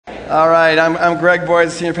All right, I'm Greg Boyd,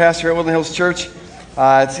 the senior pastor at Woodland Hills Church.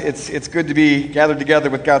 It's good to be gathered together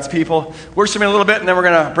with God's people. Worshiping a little bit, and then we're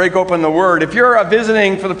going to break open the Word. If you're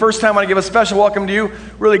visiting for the first time, I want to give a special welcome to you.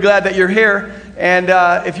 Really glad that you're here. And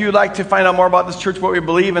if you'd like to find out more about this church, what we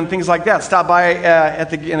believe, and things like that, stop by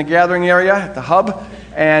in the gathering area at the hub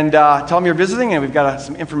and tell them you're visiting. And we've got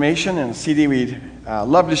some information and a CD we'd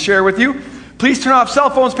love to share with you. Please turn off cell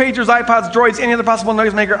phones, pagers, iPods, droids, any other possible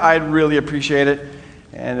noisemaker. I'd really appreciate it.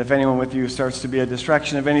 And if anyone with you starts to be a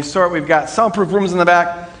distraction of any sort, we've got soundproof rooms in the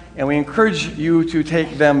back, and we encourage you to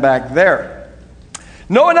take them back there.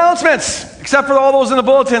 No announcements, except for all those in the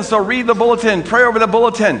bulletin, so read the bulletin, pray over the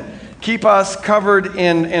bulletin. Keep us covered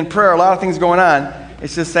in prayer. A lot of things going on.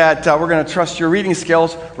 It's just that we're going to trust your reading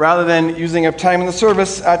skills rather than using up time in the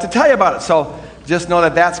service to tell you about it. So just know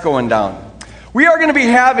that that's going down. We are going to be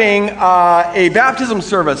having a baptism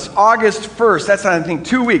service August 1st. That's, I think,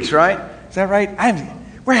 2 weeks, right? Is that right?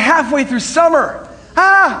 We're halfway through summer.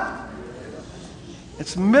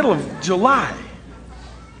 It's middle of July.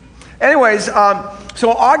 Anyways,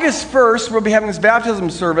 so August 1st, we'll be having this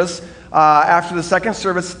baptism service after the second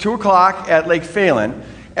service, 2 o'clock at Lake Phelan.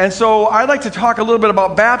 And so I'd like to talk a little bit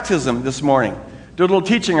about baptism this morning, do a little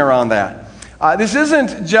teaching around that. This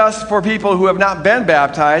isn't just for people who have not been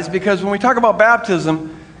baptized, because when we talk about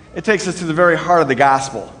baptism, it takes us to the very heart of the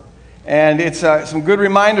gospel. And it's some good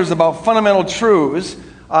reminders about fundamental truths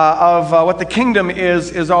of what the kingdom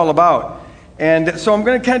is all about. And so I'm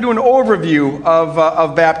going to kind of do an overview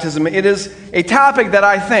of baptism. It is a topic that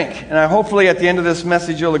I think, and hopefully at the end of this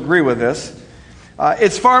message you'll agree with this,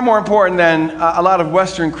 it's far more important than a lot of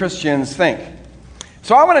Western Christians think.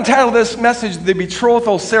 So I want to entitle this message The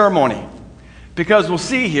Betrothal Ceremony, because we'll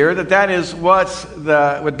see here that is what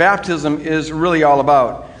baptism is really all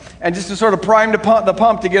about. And just to sort of prime the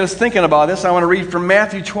pump to get us thinking about this, I want to read from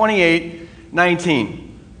Matthew 28:19.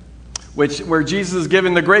 Where Jesus is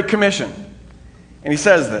giving the Great Commission. And he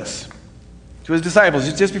says this to his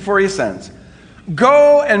disciples just before he ascends.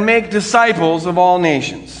 Go and make disciples of all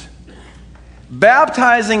nations,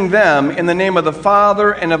 baptizing them in the name of the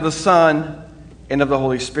Father and of the Son and of the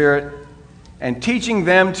Holy Spirit, and teaching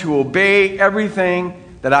them to obey everything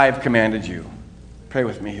that I have commanded you. Pray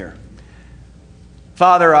with me here.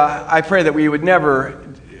 Father, I pray that we would never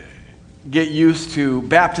get used to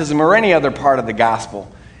baptism or any other part of the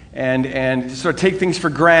gospel and sort of take things for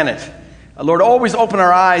granted. Lord, always open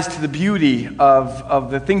our eyes to the beauty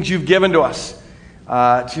of the things you've given to us,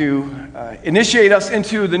 to initiate us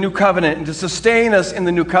into the new covenant and to sustain us in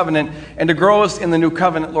the new covenant and to grow us in the new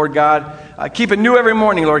covenant, Lord God. Keep it new every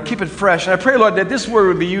morning, Lord. Keep it fresh. And I pray, Lord, that this word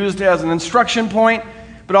would be used as an instruction point,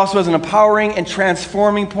 but also as an empowering and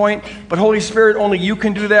transforming point. But Holy Spirit, only you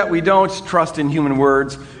can do that. We don't trust in human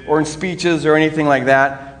words or in speeches or anything like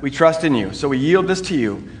that. We trust in you. So we yield this to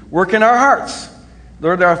you. Work in our hearts.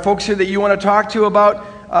 Lord, there are folks here that you want to talk to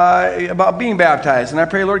about being baptized. And I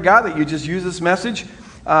pray, Lord God, that you just use this message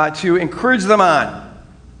to encourage them on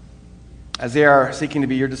as they are seeking to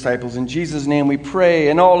be your disciples. In Jesus' name we pray,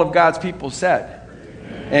 and all of God's people said,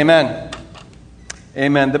 Amen.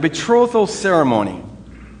 Amen. The betrothal ceremony.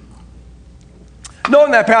 Note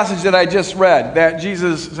in that passage that I just read that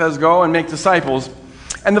Jesus says, go and make disciples.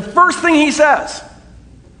 And the first thing he says,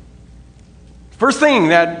 first thing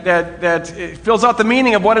that fills out the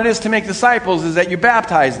meaning of what it is to make disciples is that you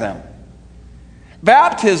baptize them.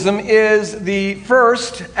 Baptism is the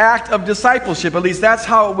first act of discipleship. At least that's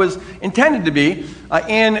how it was intended to be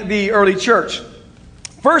in the early church.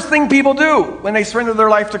 First thing people do when they surrender their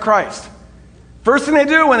life to Christ. First thing they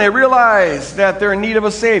do when they realize that they're in need of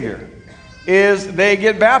a Savior is they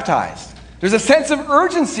get baptized. There's a sense of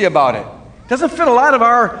urgency about it. It doesn't fit a lot of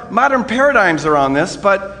our modern paradigms around this,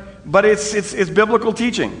 but it's biblical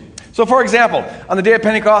teaching. So, for example, on the day of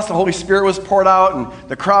Pentecost, the Holy Spirit was poured out, and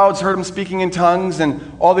the crowds heard him speaking in tongues and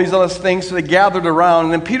all these other things, so they gathered around.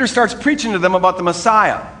 And then Peter starts preaching to them about the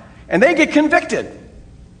Messiah, and they get convicted.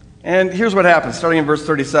 And here's what happens, starting in verse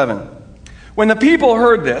 37. When the people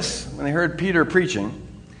heard this, when they heard Peter preaching,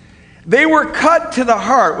 they were cut to the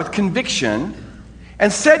heart with conviction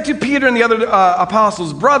and said to Peter and the other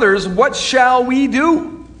apostles, brothers, what shall we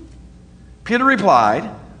do? Peter replied,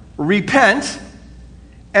 repent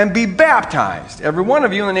and be baptized, every one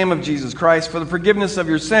of you, in the name of Jesus Christ, for the forgiveness of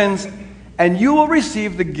your sins, and you will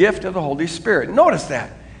receive the gift of the Holy Spirit. Notice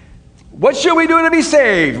that. What should we do to be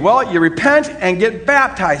saved? Well, you repent and get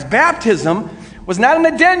baptized. Baptism was not an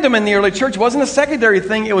addendum in the early church. It wasn't a secondary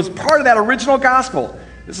thing. It was part of that original gospel.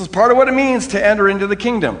 This is part of what it means to enter into the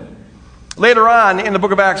kingdom. Later on in the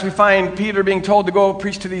book of Acts, we find Peter being told to go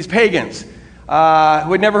preach to these pagans who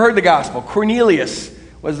had never heard the gospel. Cornelius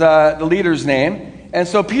was the leader's name. And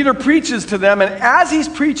so Peter preaches to them, and as he's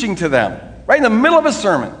preaching to them, right in the middle of a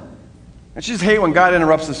sermon, I just hate when God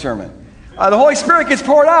interrupts the sermon, the Holy Spirit gets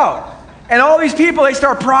poured out. And all these people, they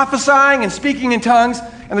start prophesying and speaking in tongues.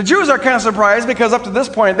 And the Jews are kind of surprised because up to this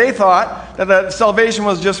point they thought that the salvation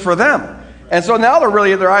was just for them. And so now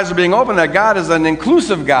their eyes are being opened that God is an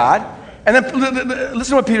inclusive God. And then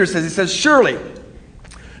listen to what Peter says. He says, surely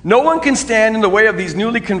no one can stand in the way of these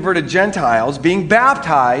newly converted Gentiles being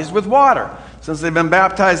baptized with water. Since they've been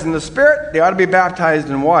baptized in the Spirit, they ought to be baptized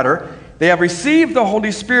in water. They have received the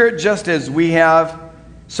Holy Spirit just as we have.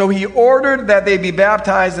 So he ordered that they be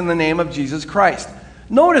baptized in the name of Jesus Christ.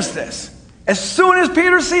 Notice this. As soon as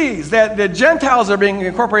Peter sees that the Gentiles are being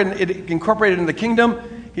incorporated in the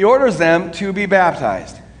kingdom, he orders them to be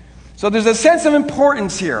baptized. So there's a sense of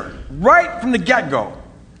importance here, right from the get-go.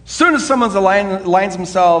 As soon as someone aligns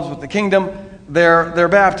themselves with the kingdom, they're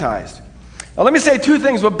baptized. Now let me say two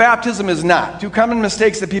things what baptism is not. Two common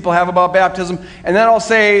mistakes that people have about baptism, and then I'll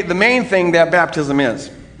say the main thing that baptism is.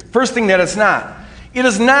 First thing that it's not. It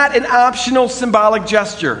is not an optional symbolic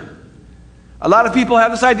gesture. A lot of people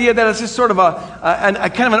have this idea that it's just sort of a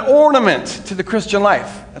kind of an ornament to the Christian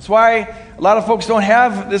life. That's why a lot of folks don't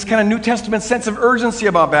have this kind of New Testament sense of urgency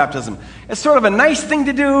about baptism. It's sort of a nice thing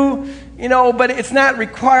to do, but it's not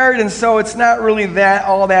required, and so it's not really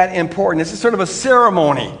all that important. It's just sort of a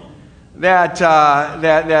ceremony that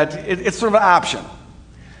it's sort of an option.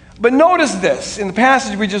 But notice this. In the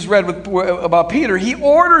passage we just read about Peter, he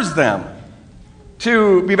orders them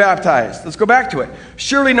to be baptized. Let's go back to it.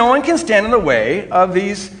 Surely no one can stand in the way of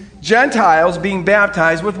these Gentiles being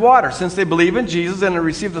baptized with water. Since they believe in Jesus and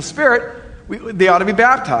receive the Spirit, they ought to be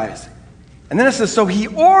baptized. And then it says, so he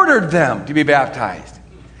ordered them to be baptized.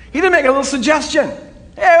 He didn't make a little suggestion.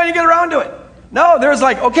 Hey, when you get around to it. No, there's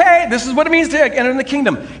okay, this is what it means to enter in the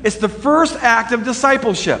kingdom. It's the first act of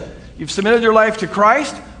discipleship. You've submitted your life to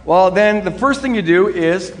Christ. Well, then the first thing you do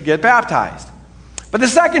is get baptized. But the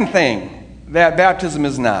second thing that baptism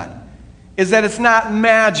is not, is that it's not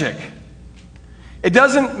magic. It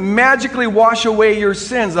doesn't magically wash away your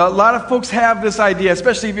sins. A lot of folks have this idea,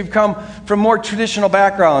 especially if you've come from more traditional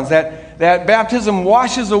backgrounds, that baptism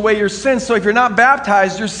washes away your sins. So if you're not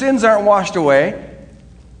baptized, your sins aren't washed away.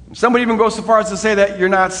 Somebody even goes so far as to say that you're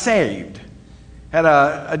not saved. Had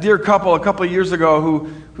a dear couple a couple of years ago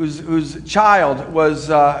whose child was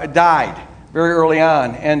died very early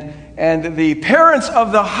on, and the parents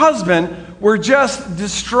of the husband were just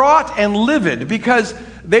distraught and livid because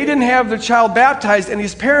they didn't have their child baptized, and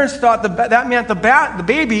his parents thought that meant the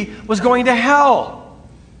baby was going to hell.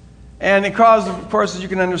 And it caused, of course, as you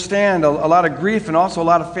can understand, a lot of grief and also a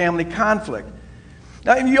lot of family conflict.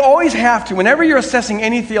 Now, you always have to, whenever you're assessing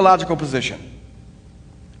any theological position,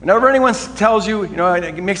 whenever anyone tells you,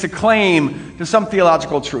 makes a claim to some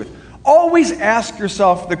theological truth, always ask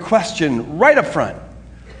yourself the question right up front.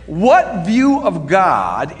 What view of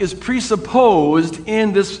God is presupposed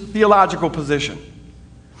in this theological position?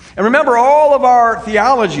 And remember, all of our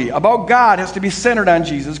theology about God has to be centered on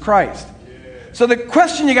Jesus Christ. So the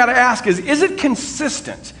question you got to ask is it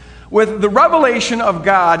consistent with the revelation of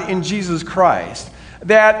God in Jesus Christ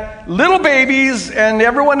that little babies and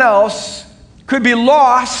everyone else could be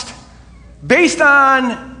lost based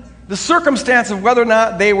on the circumstance of whether or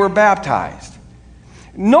not they were baptized?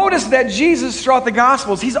 Notice that Jesus, throughout the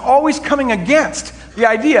Gospels, he's always coming against the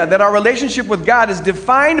idea that our relationship with God is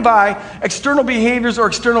defined by external behaviors or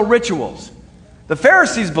external rituals. The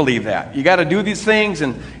Pharisees believe that. You got to do these things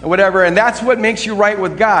and whatever, and that's what makes you right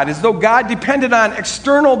with God, as though God depended on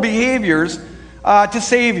external behaviors to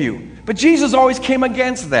save you. But Jesus always came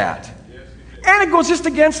against that. And it goes just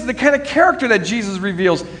against the kind of character that Jesus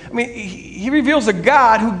reveals. I mean, he reveals a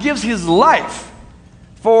God who gives his life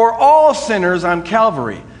for all sinners on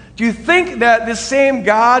Calvary. Do you think that this same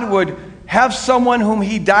God would have someone whom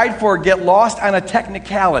he died for get lost on a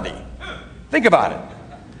technicality? Think about it.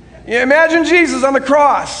 Imagine Jesus on the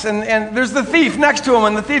cross, and there's the thief next to him,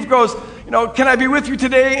 and the thief goes, can I be with you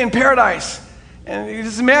today in paradise? And you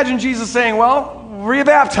just imagine Jesus saying, well, were you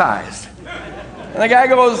baptized? And the guy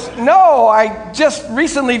goes, no, I just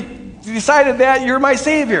recently decided that you're my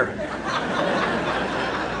Savior.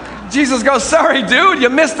 Jesus goes, sorry, dude, you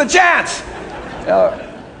missed the chance.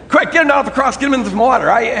 Quick, get him out of the cross, get him into some water.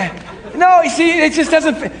 No, you see, it just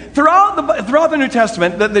doesn't fit. Throughout the New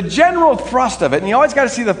Testament, the general thrust of it, and you always got to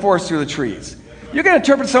see the forest through the trees. You can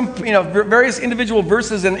interpret some, various individual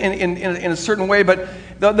verses in a certain way, but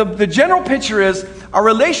the general picture is our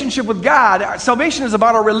relationship with God. Salvation is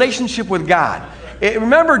about our relationship with God.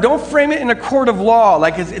 Remember, don't frame it in a court of law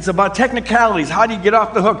like it's about technicalities. How do you get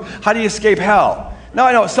off the hook? How do you escape hell? No,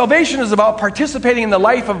 I know. Salvation is about participating in the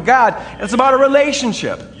life of God. It's about a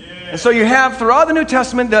relationship. And so you have throughout the New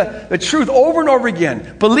Testament the truth over and over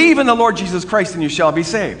again. Believe in the Lord Jesus Christ and you shall be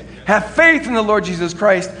saved. Have faith in the Lord Jesus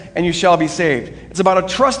Christ and you shall be saved. It's about a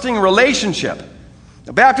trusting relationship.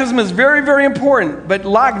 Now, baptism is very, very important, but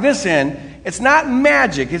lock this in. It's not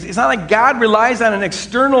magic. It's not like God relies on an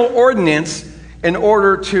external ordinance in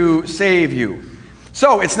order to save you.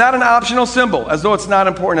 So it's not an optional symbol, as though it's not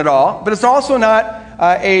important at all, but it's also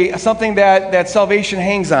not something that salvation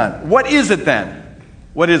hangs on. What is it then?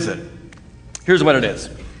 What is it? Here's what it is.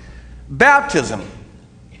 Baptism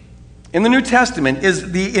in the New Testament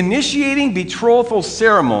is the initiating betrothal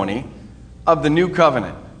ceremony of the new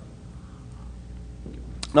covenant.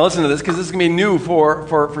 Now listen to this, because this is going to be new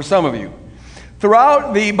for some of you.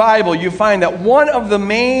 Throughout the Bible, you find that one of the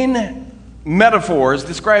main metaphors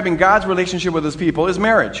describing God's relationship with his people is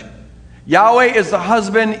marriage. Yahweh is the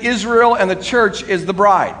husband, Israel and the church is the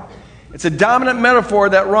bride. It's a dominant metaphor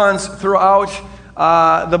that runs throughout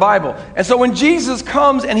the Bible. And so when Jesus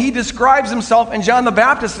comes and he describes himself, and John the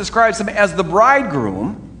Baptist describes him as the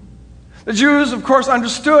bridegroom, the Jews, of course,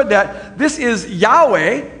 understood that this is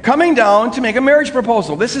Yahweh coming down to make a marriage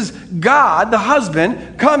proposal. This is God, the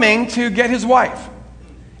husband, coming to get his wife.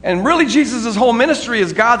 And really, Jesus' whole ministry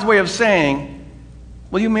is God's way of saying,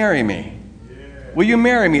 will you marry me? Will you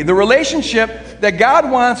marry me? The relationship that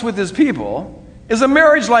God wants with his people is a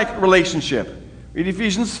marriage-like relationship. Read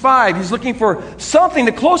Ephesians 5. He's looking for something,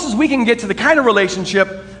 the closest we can get to the kind of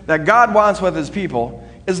relationship that God wants with his people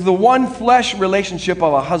is the one flesh relationship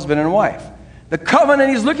of a husband and wife. The covenant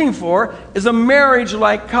he's looking for is a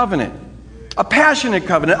marriage-like covenant, a passionate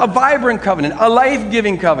covenant, a vibrant covenant, a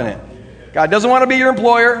life-giving covenant. God doesn't want to be your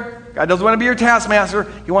employer. God doesn't want to be your taskmaster.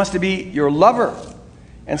 He wants to be your lover.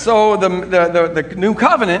 And so the new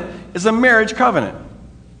covenant is a marriage covenant.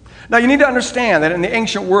 Now you need to understand that in the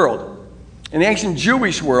ancient world, in the ancient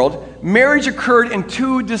Jewish world, marriage occurred in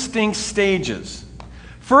two distinct stages.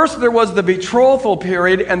 First, there was the betrothal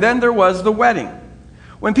period, and then there was the wedding.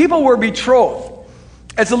 When people were betrothed,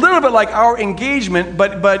 it's a little bit like our engagement,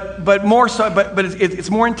 but more so. But it's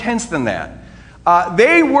more intense than that.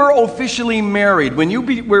 They were officially married. When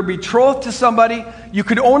you were betrothed to somebody, you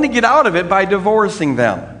could only get out of it by divorcing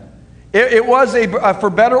them. It was a for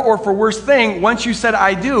better or for worse thing once you said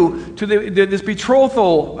I do to this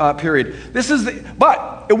betrothal period.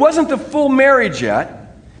 But it wasn't the full marriage yet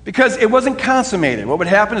because it wasn't consummated. What would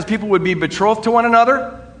happen is people would be betrothed to one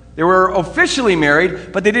another. They were officially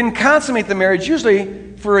married, but they didn't consummate the marriage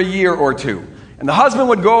usually for a year or two. And the husband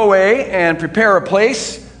would go away and prepare a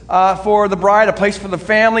place for the bride, a place for the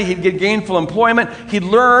family. He'd get gainful employment. He'd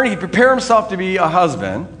learn. He'd prepare himself to be a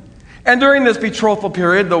husband. And during this betrothal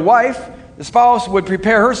period, the spouse would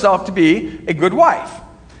prepare herself to be a good wife.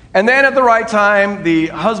 And then at the right time, the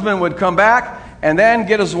husband would come back and then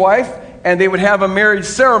get his wife, and they would have a marriage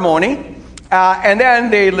ceremony, and then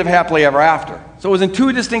they'd live happily ever after. So it was in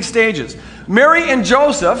two distinct stages. Mary and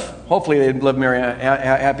Joseph, hopefully they'd live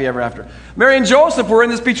happy ever after. Mary and Joseph were in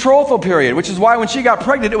this betrothal period, which is why when she got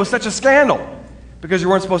pregnant, it was such a scandal, because you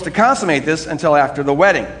weren't supposed to consummate this until after the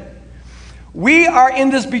wedding. We are in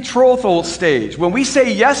this betrothal stage. When we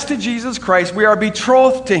say yes to Jesus Christ, we are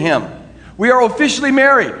betrothed to him. We are officially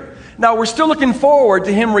married. Now, we're still looking forward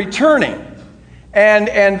to him returning.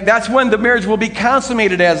 And that's when the marriage will be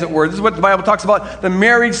consummated, as it were. This is what the Bible talks about, the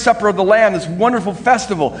marriage supper of the Lamb, this wonderful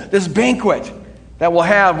festival, this banquet that we'll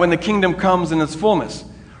have when the kingdom comes in its fullness.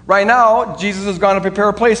 Right now, Jesus has gone to prepare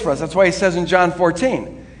a place for us. That's why he says in John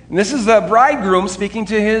 14. And this is the bridegroom speaking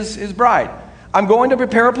to his bride. I'm going to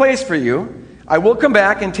prepare a place for you. I will come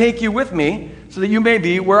back and take you with me so that you may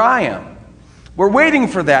be where I am. We're waiting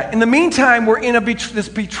for that. In the meantime, we're in this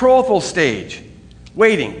betrothal stage,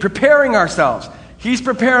 waiting, preparing ourselves. He's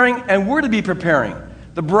preparing, and we're to be preparing.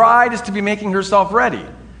 The bride is to be making herself ready.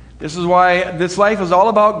 This is why this life is all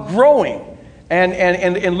about growing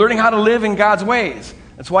and learning how to live in God's ways.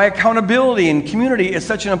 That's why accountability and community is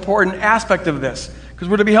such an important aspect of this, because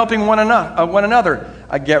we're to be helping one another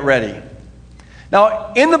get ready.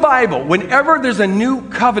 Now, in the Bible, whenever there's a new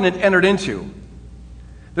covenant entered into,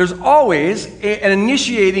 there's always an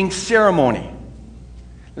initiating ceremony.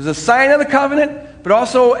 There's a sign of the covenant, but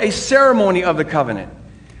also a ceremony of the covenant.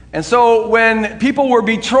 And so when people were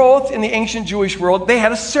betrothed in the ancient Jewish world, they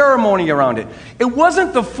had a ceremony around it. It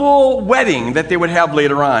wasn't the full wedding that they would have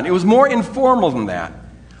later on. It was more informal than that.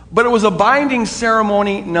 But it was a binding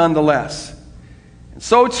ceremony nonetheless. And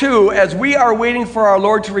so too, as we are waiting for our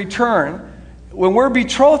Lord to return, when we're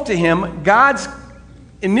betrothed to him, God's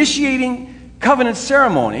initiating covenant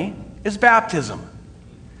ceremony is baptism.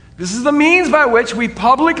 This is the means by which we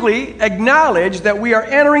publicly acknowledge that we are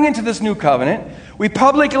entering into this new covenant. We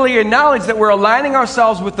publicly acknowledge that we're aligning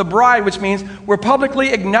ourselves with the bride, which means we're publicly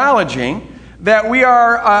acknowledging that we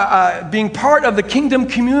are being part of the kingdom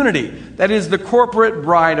community, that is the corporate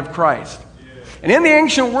bride of Christ. And in the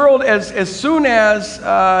ancient world, as soon as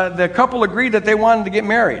the couple agreed that they wanted to get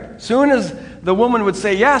married, soon as the woman would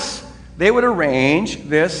say yes, they would arrange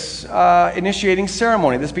this initiating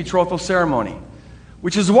ceremony, this betrothal ceremony.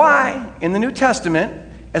 Which is why, in the New Testament,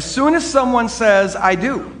 as soon as someone says, I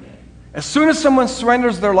do, as soon as someone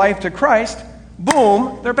surrenders their life to Christ,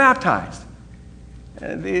 boom, they're baptized.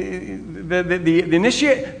 The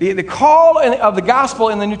call of the gospel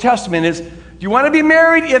in the New Testament is, do you want to be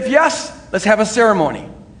married? If yes, let's have a ceremony.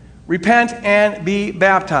 Repent and be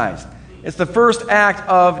baptized. It's the first act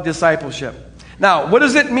of discipleship. Now, what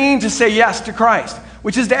does it mean to say yes to Christ?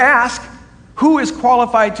 Which is to ask, who is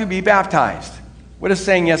qualified to be baptized? What does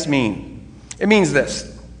saying yes mean? It means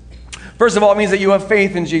this. First of all, it means that you have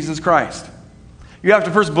faith in Jesus Christ. You have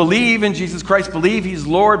to first believe in Jesus Christ, believe He's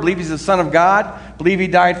Lord, believe He's the Son of God, believe He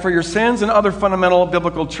died for your sins, and other fundamental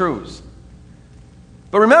biblical truths.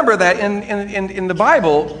 But remember that in the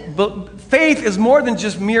Bible, faith is more than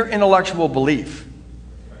just mere intellectual belief.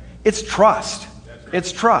 It's trust.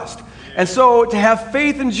 It's trust. And so to have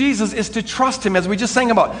faith in Jesus is to trust Him, as we just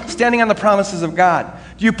sang about, standing on the promises of God.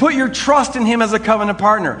 Do you put your trust in Him as a covenant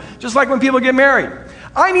partner? Just like when people get married.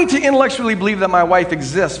 I need to intellectually believe that my wife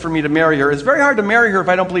exists for me to marry her. It's very hard to marry her if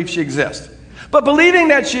I don't believe she exists. But believing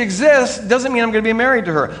that she exists doesn't mean I'm going to be married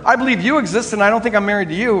to her. I believe you exist, and I don't think I'm married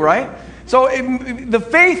to you, right? So the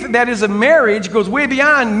faith that is a marriage goes way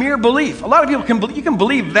beyond mere belief. A lot of people you can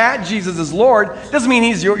believe that Jesus is Lord. Doesn't mean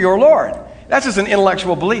He's your Lord. That's just an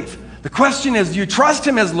intellectual belief. The question is, do you trust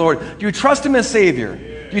Him as Lord? Do you trust Him as Savior?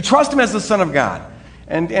 Do you trust Him as the Son of God?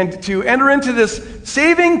 And to enter into this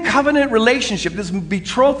saving covenant relationship, this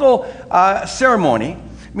betrothal ceremony,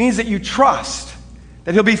 means that you trust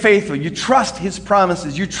that He'll be faithful. You trust His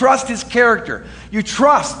promises. You trust His character. You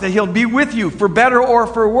trust that He'll be with you for better or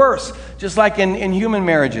for worse, just like in human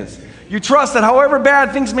marriages. You trust that however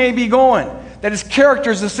bad things may be going, that His character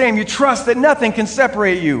is the same. You trust that nothing can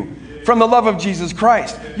separate you from the love of Jesus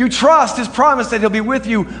Christ. You trust His promise that He'll be with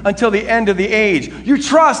you until the end of the age. You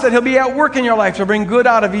trust that He'll be at work in your life to bring good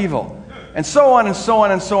out of evil. And so on and so on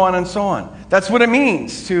and so on and so on. That's what it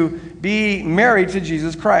means to be married to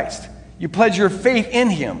Jesus Christ. You pledge your faith in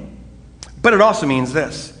Him. But it also means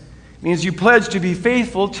this. It means you pledge to be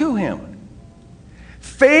faithful to Him.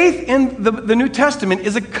 Faith in the New Testament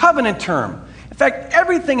is a covenant term. In fact,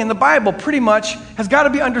 everything in the Bible pretty much has got to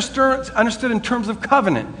be understood in terms of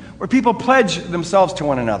covenant, where people pledge themselves to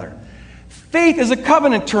one another. Faith is a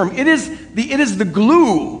covenant term. It is the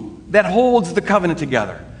glue that holds the covenant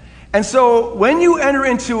together. And so when you enter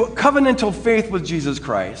into covenantal faith with Jesus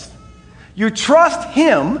Christ, you trust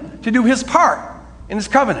Him to do His part in His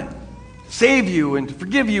covenant, to save you and to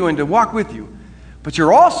forgive you and to walk with you. But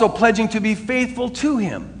you're also pledging to be faithful to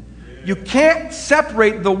Him. You can't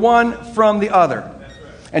separate the one from the other.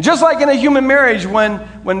 And just like in a human marriage,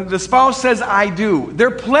 when the spouse says, I do, they're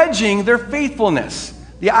pledging their faithfulness.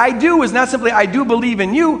 The I do is not simply, I do believe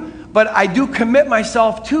in you, but I do commit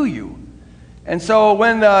myself to you. And so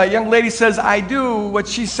when the young lady says, I do, what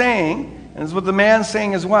she's saying, and it's what the man's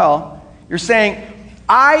saying as well, you're saying,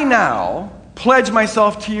 I now pledge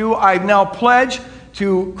myself to you. I now pledge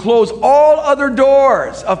to close all other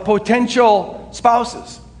doors of potential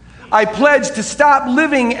spouses. I pledge to stop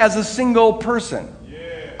living as a single person.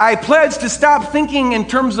 I pledge to stop thinking in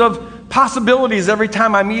terms of possibilities every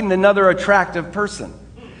time I'm meeting another attractive person.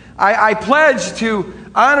 I pledge to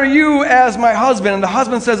honor you as my husband. And the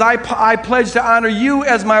husband says, I pledge to honor you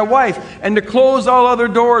as my wife and to close all other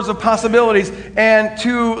doors of possibilities and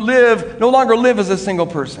to no longer live as a single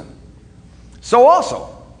person. So also,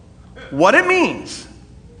 what it means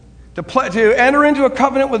to enter into a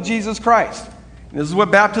covenant with Jesus Christ, and this is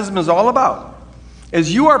what baptism is all about,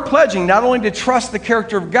 is you are pledging not only to trust the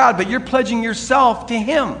character of God, but you're pledging yourself to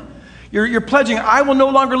Him. You're pledging, I will no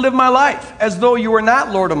longer live my life as though you are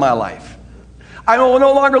not Lord of my life. I will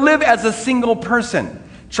no longer live as a single person,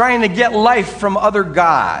 trying to get life from other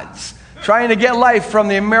gods, trying to get life from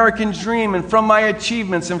the American dream and from my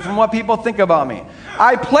achievements and from what people think about me.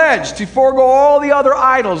 I pledge to forego all the other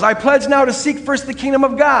idols. I pledge now to seek first the kingdom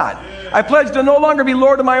of God. I pledge to no longer be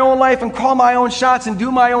Lord of my own life and call my own shots and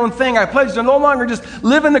do my own thing. I pledge to no longer just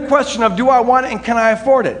live in the question of do I want it and can I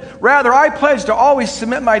afford it. Rather, I pledge to always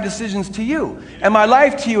submit my decisions to you and my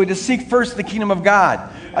life to you and to seek first the kingdom of God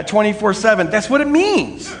 24/7. That's what it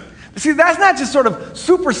means. See, that's not just sort of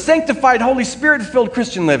super sanctified, Holy Spirit-filled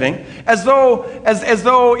Christian living, as though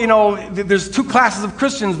there's two classes of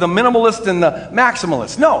Christians, the minimalist and the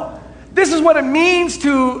maximalist. No. This is what it means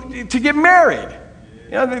to get married.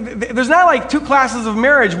 There's not like two classes of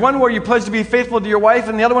marriage, one where you pledge to be faithful to your wife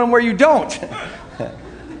and the other one where you don't.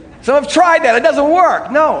 Some have tried that. It doesn't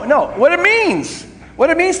work. No. What it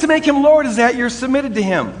means to make him Lord is that you're submitted to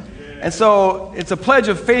him. And so it's a pledge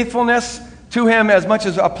of faithfulness to him as much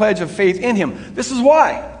as a pledge of faith in him. This is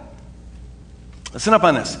why. Listen up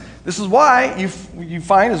on this. This is why you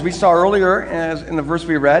find, as we saw earlier as in the verse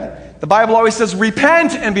we read, the Bible always says,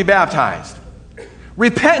 repent and be baptized.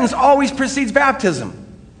 Repentance always precedes baptism.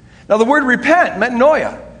 Now the word repent,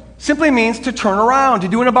 metanoia, simply means to turn around, to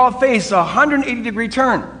do an about-face, a 180-degree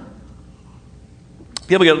turn.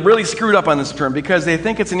 People get really screwed up on this term because they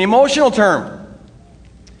think it's an emotional term.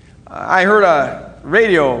 I heard a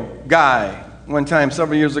radio guy one time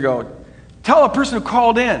several years ago tell a person who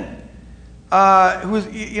called in, and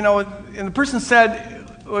the person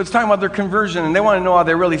was talking about their conversion, and they want to know how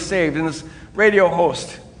they're really saved. And this radio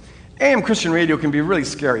host, AM Christian radio can be really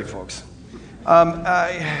scary, folks.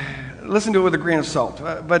 Listen to it with a grain of salt.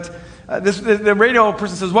 The radio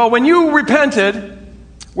person says, well, when you repented,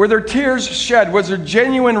 were there tears shed? Was there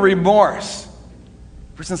genuine remorse?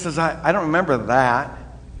 The person says, I don't remember that.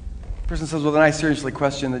 The person says, well, then I seriously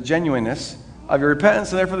question the genuineness of your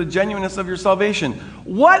repentance and therefore the genuineness of your salvation.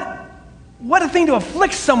 What a thing to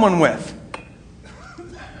afflict someone with.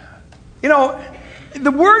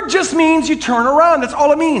 The word just means you turn around. That's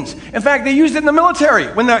all it means. In fact, they used it in the military.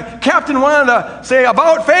 When the captain wanted to say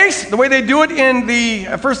about face, the way they do it in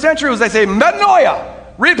the first century was they say, metanoia,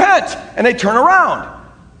 repent, and they turn around.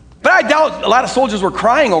 But I doubt a lot of soldiers were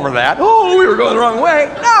crying over that. Oh, we were going the wrong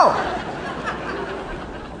way. No.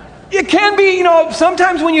 It can be,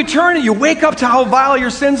 sometimes when you turn and you wake up to how vile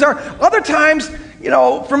your sins are. Other times,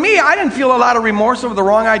 for me, I didn't feel a lot of remorse over the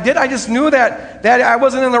wrong I did. I just knew that I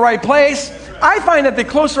wasn't in the right place. I find that the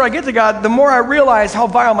closer I get to God, the more I realize how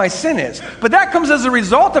vile my sin is. But that comes as a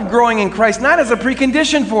result of growing in Christ, not as a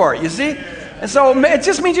precondition for it, you see? And so it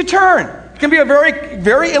just means you turn. It can be a very,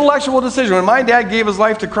 very intellectual decision. When my dad gave his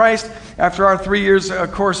life to Christ after our 3 years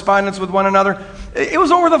correspondence with one another, it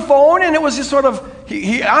was over the phone, and it was just sort of,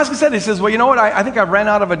 he honestly said, he says, well, you know what, I think I've ran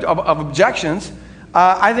out of objections.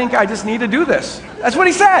 I think I just need to do this. That's what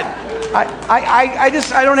he said. I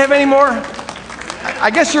don't have any more.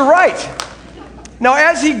 I guess you're right. Now,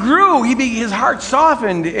 as he grew, his heart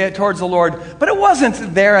softened towards the Lord, but it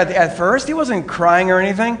wasn't there at first. He wasn't crying or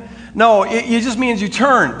anything. No, it just means you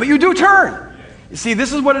turn, but you do turn. You see,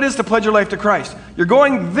 this is what it is to pledge your life to Christ. You're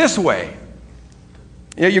going this way.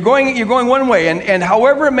 You're going one way, and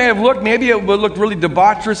however it may have looked, maybe it would look really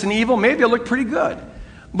debaucherous and evil, maybe it looked pretty good.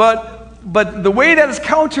 But the way that is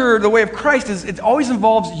counter the way of Christ is it always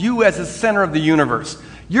involves you as the center of the universe.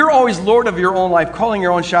 You're always Lord of your own life, calling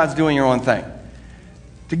your own shots, doing your own thing.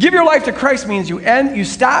 To give your life to Christ means you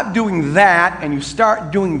stop doing that and you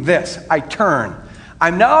start doing this. I turn.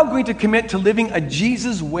 I'm now going to commit to living a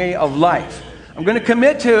Jesus way of life. I'm going to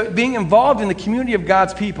commit to being involved in the community of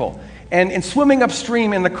God's people and swimming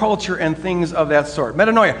upstream in the culture and things of that sort.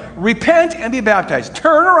 Metanoia. Repent and be baptized.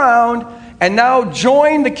 Turn around and now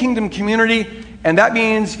join the kingdom community, and that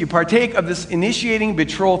means you partake of this initiating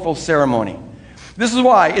betrothal ceremony. This is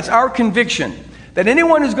why it's our conviction that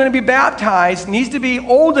anyone who's going to be baptized needs to be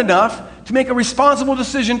old enough to make a responsible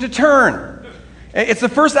decision to turn. It's the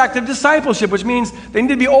first act of discipleship, which means they need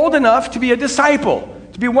to be old enough to be a disciple.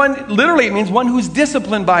 To be one, literally, it means one who's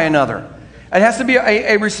disciplined by another. It has to be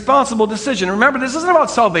a responsible decision. Remember, this isn't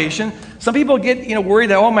about salvation. Some people get worried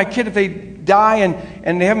that, my kid, if they die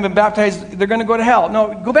and they haven't been baptized, they're going to go to hell.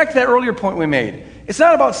 No, go back to that earlier point we made. It's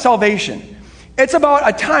not about salvation. It's about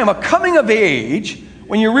a time, a coming of age,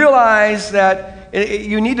 when you realize that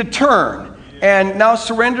you need to turn and now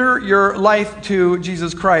surrender your life to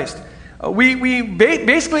Jesus Christ.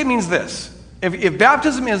 Basically, it means this. If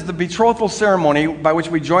baptism is the betrothal ceremony by which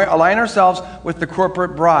we align ourselves with the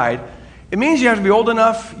corporate bride, it means you have to be old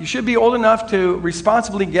enough, you should be old enough to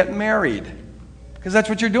responsibly get married. Because that's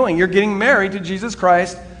what you're doing. You're getting married to Jesus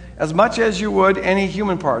Christ as much as you would any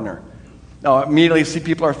human partner. Now, immediately you see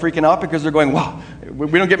people are freaking out because they're going, wow,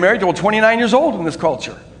 we don't get married until 29 years old in this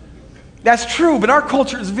culture. That's true, but our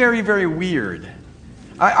culture is very, very weird.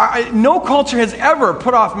 No culture has ever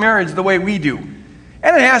put off marriage the way we do.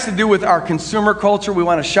 And it has to do with our consumer culture. We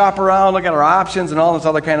want to shop around, look at our options, and all this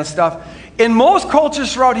other kind of stuff. In most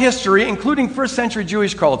cultures throughout history, including first century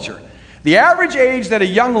Jewish culture, the average age that a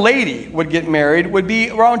young lady would get married would be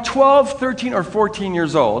around 12, 13, or 14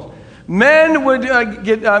 years old. Men would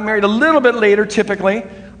get married a little bit later, typically,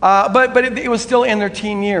 but it was still in their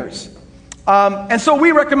teen years. And so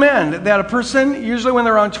we recommend that a person, usually when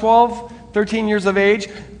they're around 12, 13 years of age,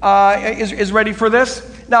 is ready for this.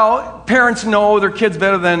 Now, parents know their kids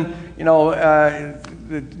better than,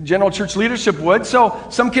 the general church leadership would. So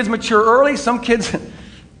some kids mature early, some kids,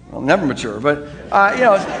 well, never mature, but,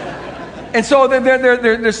 and so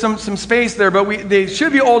there's some space there, but they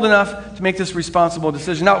should be old enough to make this responsible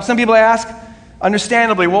decision. Now, some people ask,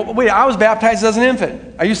 understandably, well, wait, I was baptized as an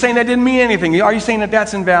infant. Are you saying that didn't mean anything? Are you saying that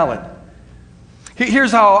that's invalid?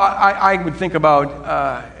 Here's how I would think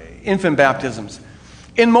about infant baptisms.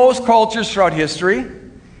 In most cultures throughout history,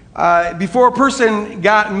 before a person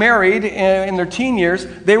got married in their teen years,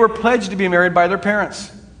 they were pledged to be married by their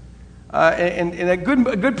parents. In a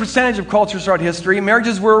good percentage of cultures throughout history,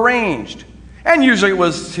 marriages were arranged. And usually it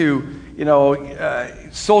was to,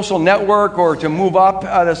 social network or to move up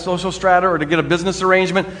the social strata or to get a business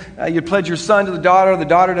arrangement. You'd pledge your son to the daughter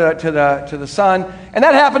to the son. And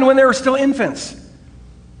that happened when they were still infants.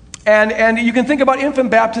 And you can think about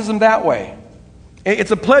infant baptism that way.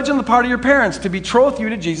 It's a pledge on the part of your parents to betroth you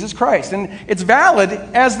to Jesus Christ. And it's valid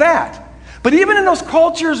as that. But even in those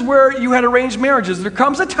cultures where you had arranged marriages, there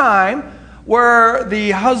comes a time where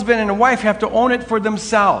the husband and the wife have to own it for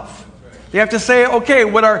themselves. They have to say, okay,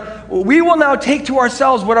 we will now take to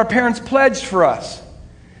ourselves what our parents pledged for us.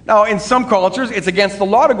 Now, in some cultures, it's against the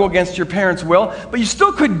law to go against your parents' will, but you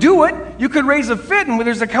still could do it. You could raise a fit, and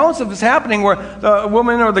there's accounts of this happening where the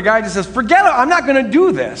woman or the guy just says, forget it, I'm not going to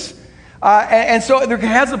do this. And so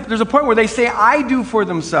there's a point where they say, I do for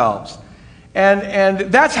themselves.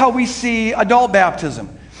 And that's how we see adult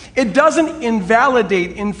baptism. It doesn't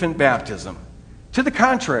invalidate infant baptism. To the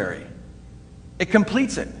contrary, it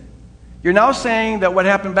completes it. You're now saying that what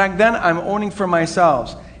happened back then, I'm owning for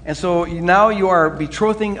myself. And so now you are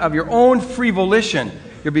betrothing of your own free volition.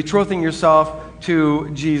 You're betrothing yourself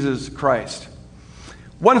to Jesus Christ.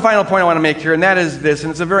 One final point I want to make here, and that is this,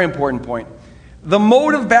 and it's a very important point. The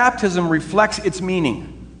mode of baptism reflects its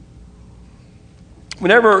meaning.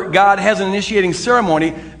 Whenever God has an initiating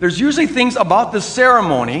ceremony, there's usually things about the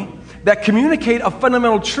ceremony that communicate a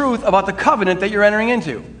fundamental truth about the covenant that you're entering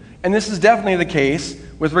into. And this is definitely the case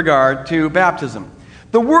with regard to baptism.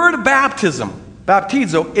 The word baptism,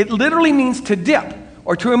 baptizo, it literally means to dip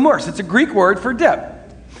or to immerse. It's a Greek word for dip.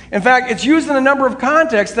 In fact, it's used in a number of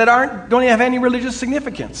contexts that don't have any religious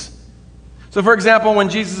significance. So, for example, when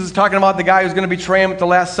Jesus is talking about the guy who's going to betray him at the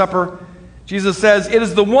Last Supper, Jesus says, it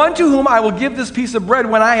is the one to whom I will give this piece of bread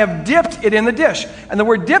when I have dipped it in the dish. And the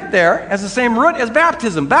word dip there has the same root as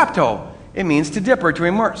baptism, bapto. It means to dip or to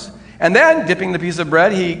immerse. And then, dipping the piece of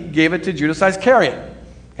bread, he gave it to Judas Iscariot.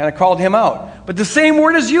 Kind of called him out. But the same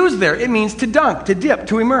word is used there. It means to dunk, to dip,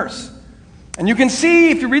 to immerse. And you can see,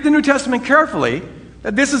 if you read the New Testament carefully,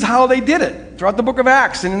 that this is how they did it. Throughout the book of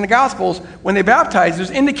Acts and in the Gospels, when they baptized, there's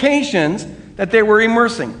indications that they were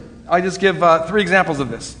immersing. I'll just give 3 examples of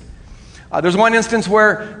this. There's one instance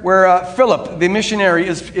where Philip, the missionary,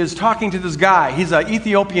 is talking to this guy. He's an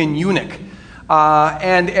Ethiopian eunuch.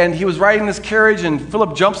 And he was riding this carriage, and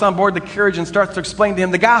Philip jumps on board the carriage and starts to explain to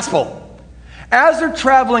him the gospel. As they're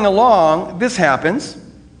traveling along, this happens.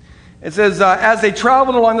 It says, as they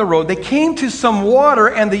traveled along the road, they came to some water,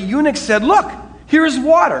 and the eunuch said, look, here's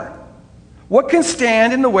water. What can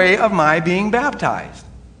stand in the way of my being baptized?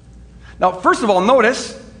 Now, first of all,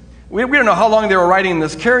 notice, we don't know how long they were riding in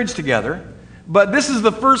this carriage together, but this is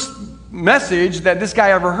the first message that this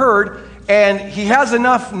guy ever heard, and he has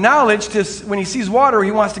enough knowledge to, when he sees water,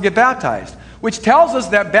 he wants to get baptized, which tells us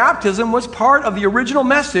that baptism was part of the original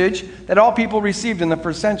message that all people received in the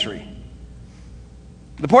first century.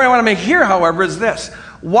 The point I want to make here, however, is this.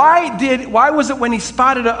 Why was it when he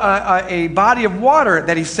spotted a body of water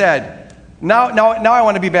that he said, now I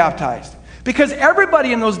want to be baptized? Because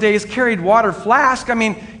everybody in those days carried water flask. I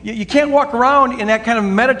mean, you can't walk around in that kind of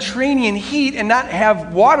Mediterranean heat and not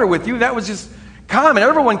have water with you. That was just common.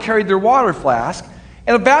 Everyone carried their water flask.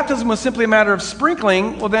 And if baptism was simply a matter of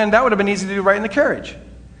sprinkling, well, then that would have been easy to do right in the carriage.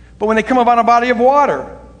 But when they come upon a body of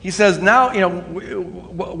water, he says, now,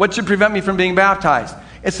 what should prevent me from being baptized?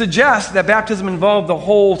 It suggests that baptism involved the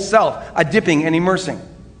whole self, a dipping and immersing.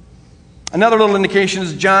 Another little indication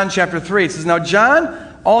is John chapter 3. It says, now John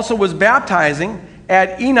also was baptizing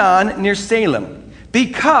at Enon near Salem,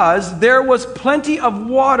 because there was plenty of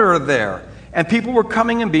water there, and people were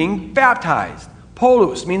coming and being baptized.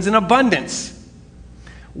 Polus means in abundance.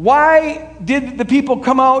 Why did the people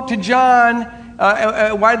come out to John?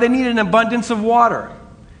 Why did they need an abundance of water?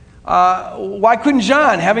 Why couldn't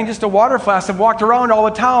John, having just a water flask, have walked around all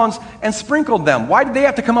the towns and sprinkled them? Why did they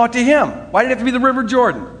have to come out to him? Why did it have to be the River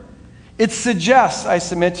Jordan? It suggests, I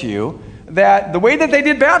submit to you, that the way that they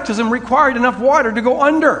did baptism required enough water to go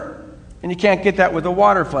under. And you can't get that with a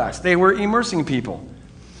water flask. They were immersing people.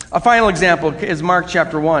 A final example is Mark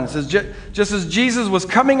chapter 1. It says, just as Jesus was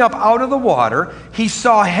coming up out of the water, he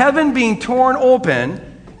saw heaven being torn open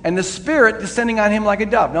and the Spirit descending on him like a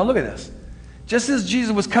dove. Now look at this. Just as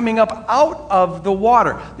Jesus was coming up out of the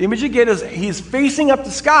water, the image you get is he's facing up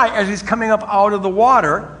the sky as he's coming up out of the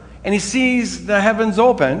water, and he sees the heavens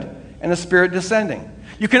opened and the Spirit descending.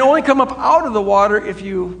 You can only come up out of the water if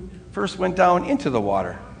you first went down into the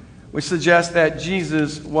water, which suggests that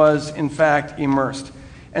Jesus was in fact immersed.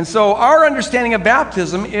 And so our understanding of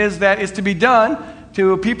baptism is that it's to be done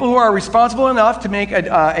to people who are responsible enough to make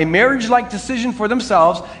a marriage-like decision for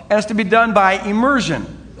themselves, and it's to be done by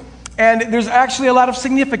immersion. And there's actually a lot of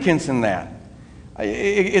significance in that.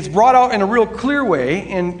 It's brought out in a real clear way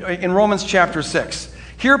in Romans chapter 6.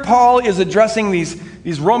 Here Paul is addressing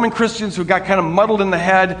these Roman Christians who got kind of muddled in the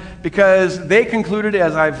head because they concluded,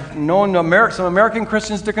 as I've known some American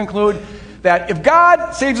Christians to conclude, that if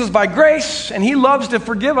God saves us by grace and he loves to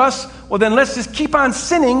forgive us, well then let's just keep on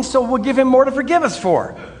sinning so we'll give him more to forgive us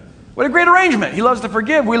for. What a great arrangement. He loves to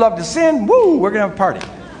forgive, we love to sin, woo, we're going to have a party.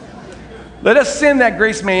 Let us sin that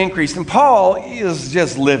grace may increase. And Paul is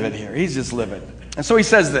just livid here. He's just livid. And so he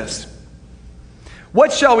says this.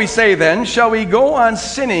 What shall we say then? Shall we go on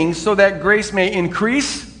sinning so that grace may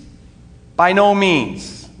increase? By no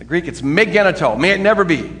means. The Greek, it's megeneto. May it never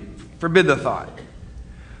be. Forbid the thought.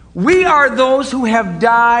 We are those who have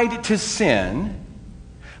died to sin.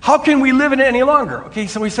 How can we live in it any longer? Okay,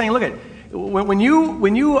 so he's saying, look at when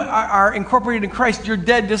you are incorporated in Christ, you're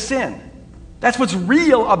dead to sin. That's what's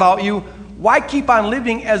real about you. Why keep on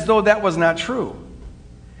living as though that was not true?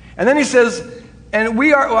 And then he says, and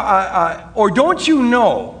we are, or don't you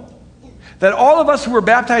know that all of us who were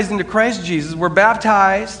baptized into Christ Jesus were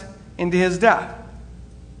baptized into his death?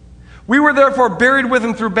 We were therefore buried with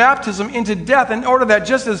him through baptism into death, in order that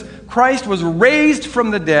just as Christ was raised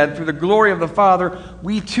from the dead through the glory of the Father,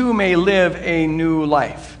 we too may live a new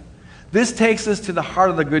life. This takes us to the heart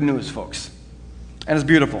of the good news, folks. And it's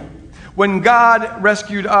beautiful. When God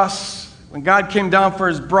rescued us, when God came down for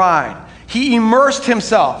his bride, he immersed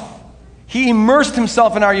himself. He immersed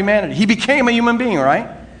himself in our humanity. He became a human being, right?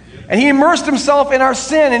 And he immersed himself in our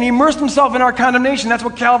sin, and he immersed himself in our condemnation. That's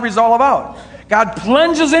what Calvary is all about. God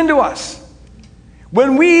plunges into us.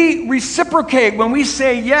 When we reciprocate, when we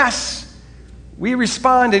say yes, we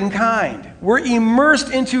respond in kind. We're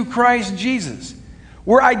immersed into Christ Jesus.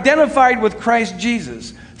 We're identified with Christ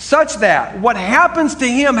Jesus, such that what happens to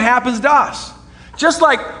him happens to us. Just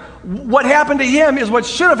like what happened to him is what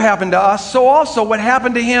should have happened to us, so also what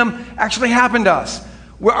happened to him actually happened to us.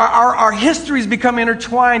 Our histories become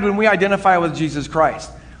intertwined when we identify with Jesus Christ.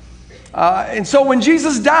 And so when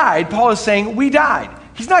Jesus died, Paul is saying, we died.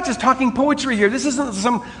 He's not just talking poetry here. This isn't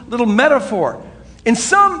some little metaphor. In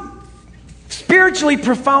some spiritually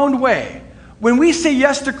profound way, when we say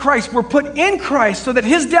yes to Christ, we're put in Christ so that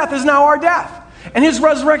his death is now our death, and his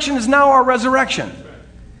resurrection is now our resurrection.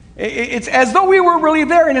 It's as though we were really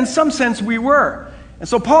there, and in some sense we were. And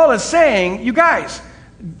so Paul is saying, you guys,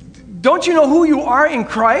 don't you know who you are in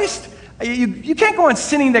Christ? You can't go on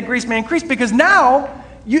sinning that grace may increase, because now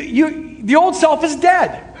the old self is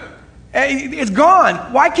dead. It's gone.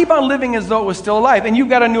 Why keep on living as though it was still alive? And you've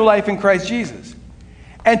got a new life in Christ Jesus.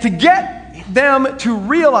 And to get them to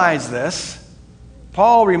realize this,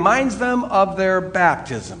 Paul reminds them of their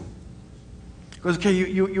baptism. He goes, okay,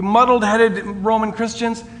 you muddled-headed Roman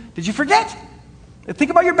Christians, did you forget?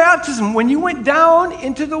 Think about your baptism. When you went down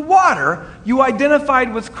into the water, you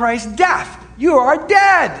identified with Christ's death. You are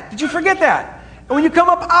dead. Did you forget that? And when you come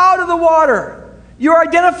up out of the water, you're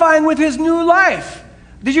identifying with his new life.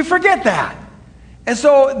 Did you forget that? And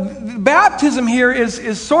so baptism here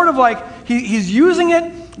is sort of like he's using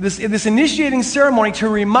it, this initiating ceremony, to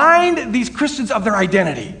remind these Christians of their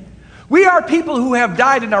identity. We are people who have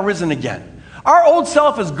died and are risen again. Our old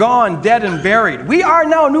self is gone, dead, and buried. We are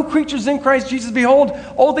now new creatures in Christ Jesus. Behold,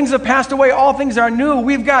 old things have passed away. All things are new.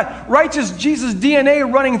 We've got righteous Jesus DNA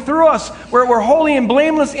running through us. We're holy and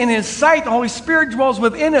blameless in his sight. The Holy Spirit dwells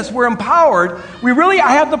within us. We're empowered. We really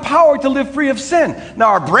have the power to live free of sin. Now,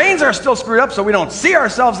 our brains are still screwed up, so we don't see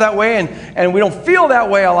ourselves that way, and we don't feel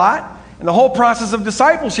that way a lot. And the whole process of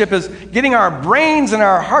discipleship is getting our brains and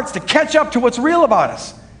our hearts to catch up to what's real about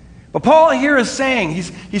us. But Paul here is saying,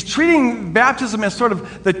 he's treating baptism as sort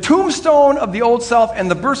of the tombstone of the old self and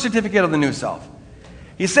the birth certificate of the new self.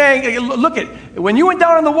 He's saying, look when you went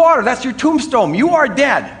down in the water, that's your tombstone. You are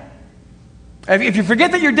dead. If you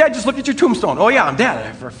forget that you're dead, just look at your tombstone. Oh yeah, I'm dead.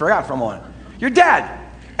 I forgot for a moment. You're dead.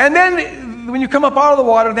 And then when you come up out of the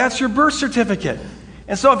water, that's your birth certificate.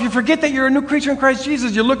 And so if you forget that you're a new creature in Christ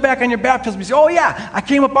Jesus, you look back on your baptism and you say, oh yeah, I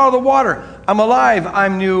came up out of the water. I'm alive.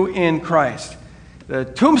 I'm new in Christ. The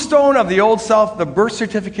tombstone of the old self, the birth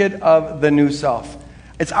certificate of the new self.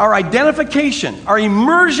 It's our identification, our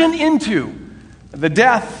immersion into the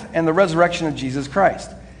death and the resurrection of Jesus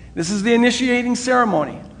Christ. This is the initiating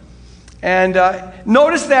ceremony. And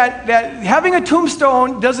notice that having a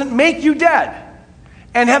tombstone doesn't make you dead.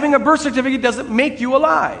 And having a birth certificate doesn't make you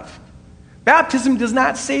alive. Baptism does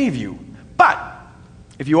not save you. But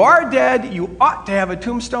if you are dead, you ought to have a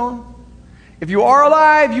tombstone. If you are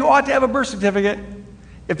alive, you ought to have a birth certificate.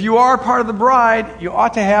 If you are part of the bride, you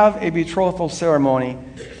ought to have a betrothal ceremony.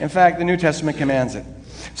 In fact, the New Testament commands it.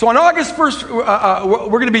 So on August 1st, we're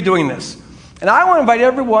going to be doing this. And I want to invite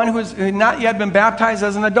everyone who has not yet been baptized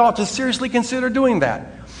as an adult to seriously consider doing that.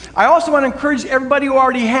 I also want to encourage everybody who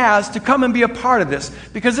already has to come and be a part of this,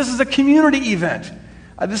 because this is a community event.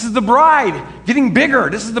 This is the bride getting bigger.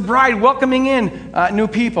 This is the bride welcoming in new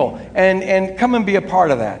people. And come and be a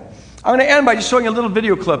part of that. I'm going to end by just showing you a little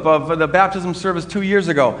video clip of the baptism service 2 years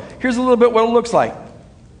ago. Here's a little bit what it looks like.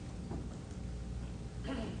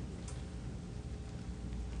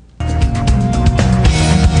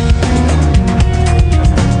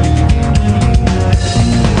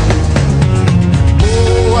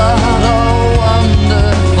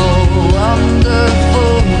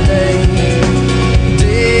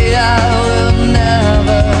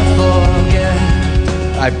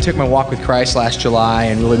 I took my walk with Christ last July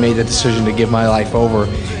and really made the decision to give my life over.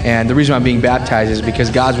 And the reason I'm being baptized is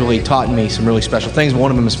because God's really taught me some really special things.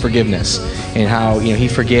 One of them is forgiveness, and how He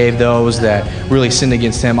forgave those that really sinned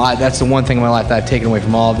against Him. That's the one thing in my life that I've taken away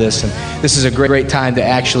from all of this. And this is a great time to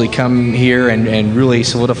actually come here and really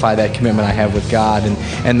solidify that commitment I have with God.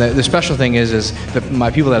 And the special thing is that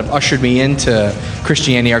my people that have ushered me into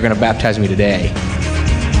Christianity are going to baptize me today.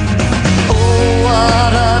 Oh,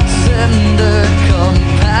 what a tender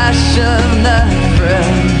compassionate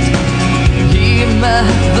friend. He met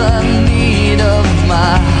the need of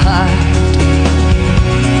my heart.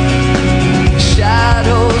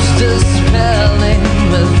 Shadows dispelling,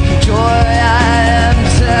 with joy I am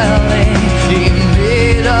telling, He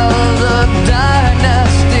made all the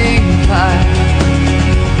darkness depart.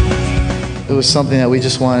 It was something that we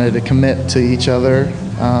just wanted to commit to each other,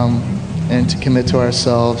 and to commit to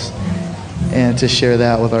ourselves, and to share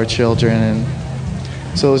that with our children. And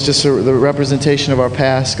so it was just the representation of our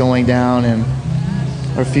past going down and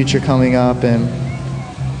our future coming up. And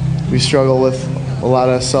we struggle with a lot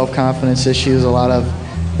of self-confidence issues, a lot of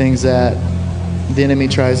things that the enemy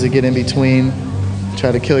tries to get in between,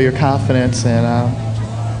 try to kill your confidence, and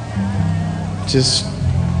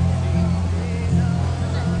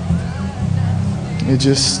he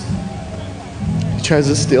tries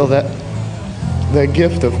to steal that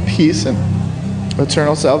gift of peace and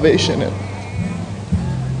eternal salvation, and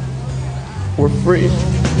we're free.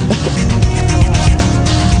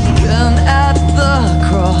 When at the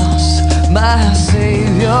cross, my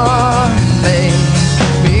Savior made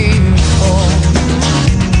me whole.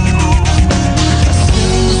 My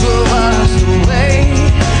sins were washed away,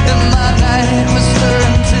 and my night was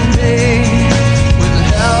turned to day. When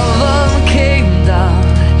heaven came down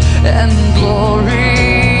and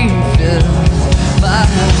glory filled my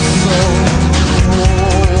soul.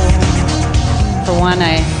 For one,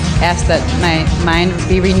 I ask that my mind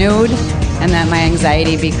be renewed and that my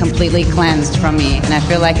anxiety be completely cleansed from me. And I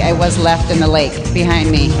feel like I was left in the lake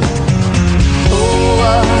behind me. Oh,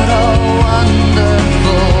 what a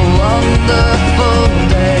wonderful, wonderful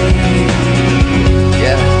day.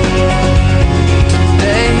 Yeah.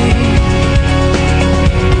 Today.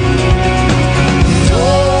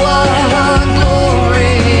 Oh, what a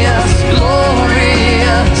glorious,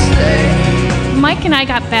 glorious day. Mike and I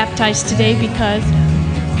got baptized today because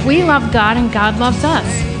we love God and God loves us.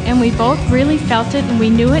 And we both really felt it and we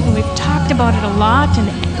knew it and we've talked about it a lot and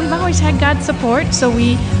we've always had God's support, so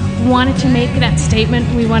we wanted to make that statement.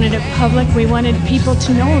 We wanted it public. We wanted people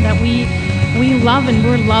to know that we love and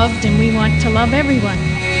we're loved and we want to love everyone.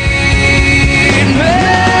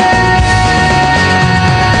 Amen.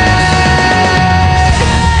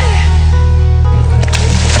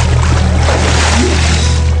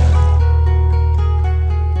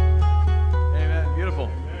 Beautiful.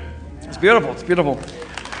 It's beautiful. It's beautiful.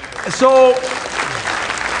 So,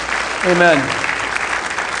 amen.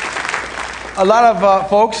 A lot of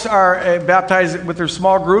folks are baptized with their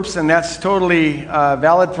small groups, and that's totally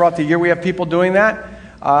valid throughout the year. We have people doing that.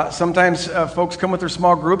 Sometimes folks come with their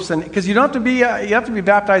small groups, and because you don't have to be, you have to be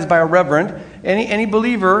baptized by a reverend. Any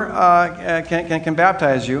believer can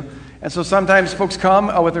baptize you, And so sometimes folks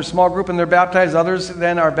come with their small group and they're baptized. Others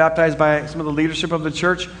then are baptized by some of the leadership of the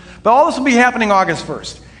church. But all this will be happening August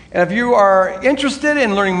 1st. And if you are interested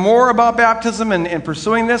in learning more about baptism and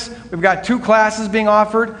pursuing this, we've got 2 classes being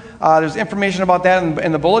offered. There's information about that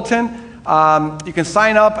in the bulletin. You can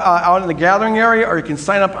sign up out in the gathering area, or you can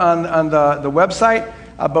sign up on the website.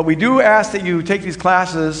 But we do ask that you take these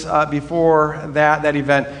classes before that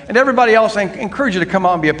event. And everybody else, I encourage you to come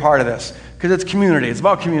out and be a part of this, because it's community. It's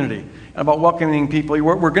about community and about welcoming people.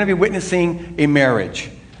 We're going to be witnessing a marriage,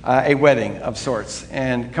 a wedding of sorts.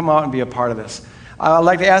 And come out and be a part of this. I'd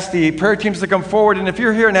like to ask the prayer teams to come forward, and if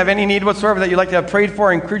you're here and have any need whatsoever that you'd like to have prayed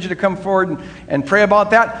for, I encourage you to come forward and pray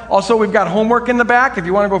about that. Also, we've got homework in the back. If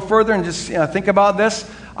you want to go further and just think about this,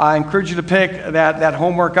 I encourage you to pick that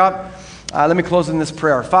homework up. Let me close in this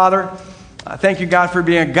prayer. Father, thank you, God, for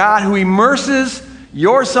being a God who immerses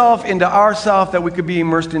yourself into ourself that we could be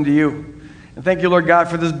immersed into you. And thank you, Lord God,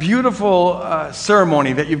 for this beautiful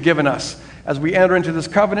ceremony that you've given us as we enter into this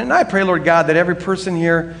covenant. And I pray, Lord God, that every person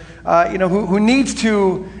here who needs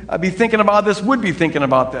to be thinking about this would be thinking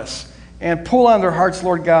about this, and pull on their hearts,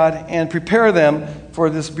 Lord God, and prepare them for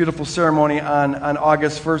this beautiful ceremony on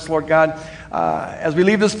August 1st, Lord God. As we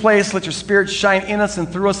leave this place, let your Spirit shine in us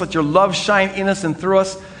and through us. Let your love shine in us and through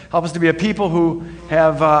us. Help us to be a people who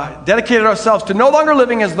have dedicated ourselves to no longer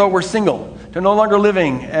living as though we're single, to no longer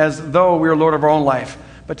living as though we are Lord of our own life,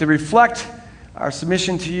 but to reflect our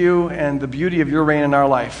submission to you and the beauty of your reign in our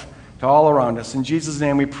life to all around us. In Jesus'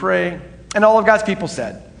 name we pray. And all of God's people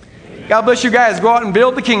said, God bless you guys. Go out and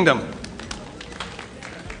build the kingdom.